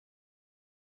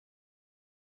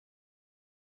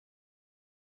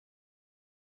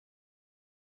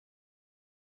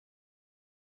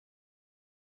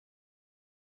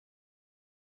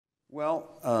Well,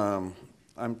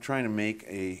 I'm trying to make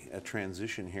a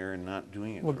transition here and not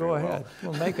doing it Well, very go ahead.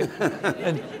 well. We'll make it.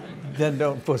 And then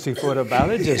don't pussyfoot about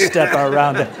it. Just step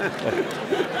around it.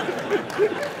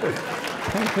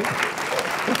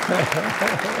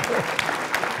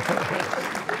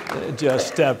 Just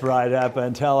step right up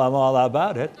and tell them all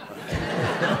about it.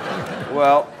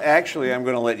 Well, actually, I'm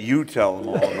going to let you tell them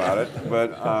all about it.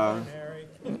 But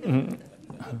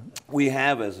we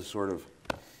have, as a sort of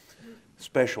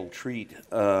special treat,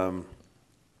 I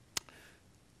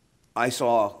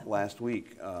saw last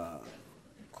week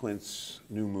Clint's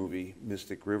new movie,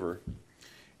 Mystic River,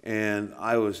 and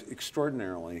I was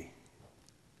extraordinarily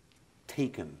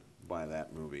taken by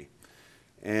that movie.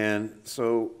 And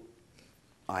so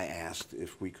I asked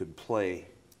if we could play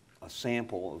a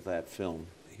sample of that film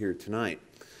here tonight,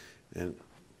 and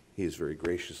he has very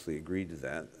graciously agreed to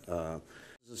that.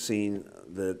 It's a scene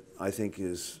that I think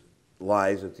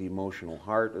lies at the emotional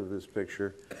heart of this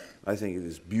picture. I think it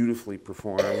is beautifully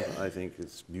performed. I think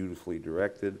it's beautifully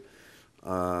directed.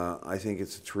 I think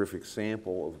it's a terrific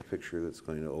sample of a picture that's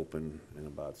going to open in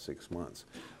about 6 months.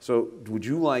 So would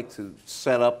you like to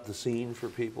set up the scene for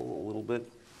people a little bit?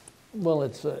 Well,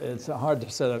 it's hard to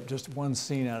set up just one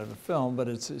scene out of a film, but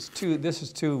this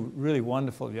is two really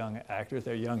wonderful young actors.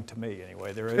 They're young to me,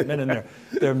 anyway. They're men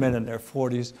in their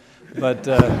 40s, but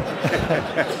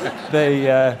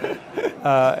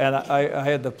and I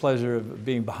had the pleasure of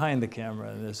being behind the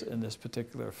camera in this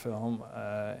particular film,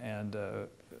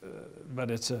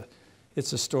 but it's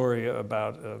a story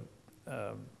about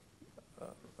a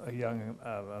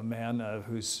man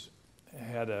who's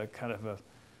had a kind of a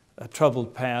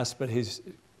troubled past, but he's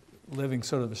living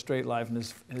sort of a straight life, and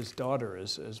his daughter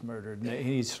is murdered. And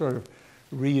he's sort of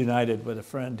reunited with a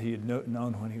friend he had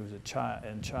known when he was in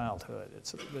childhood.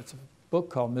 It's a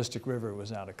book called Mystic River. It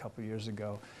was out a couple years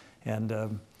ago,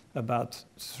 and about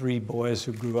 3 boys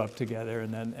who grew up together,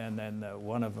 and then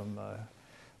one of them, a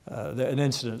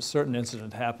certain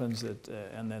incident happens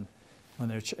and then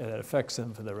when it affects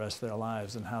them for the rest of their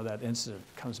lives, and how that incident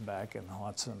comes back and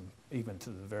haunts them even to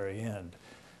the very end.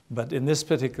 But in this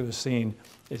particular scene,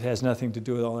 it has nothing to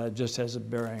do with all that. It just has a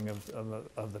bearing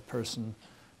of the person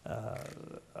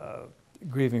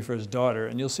grieving for his daughter.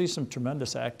 And you'll see some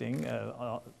tremendous acting,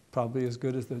 probably as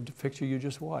good as the picture you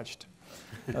just watched,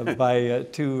 by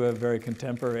 2 very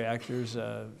contemporary actors,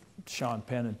 Sean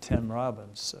Penn and Tim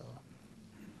Robbins.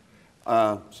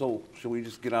 So should we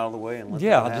just get out of the way and let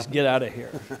Yeah, that I'll just get out of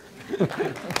here.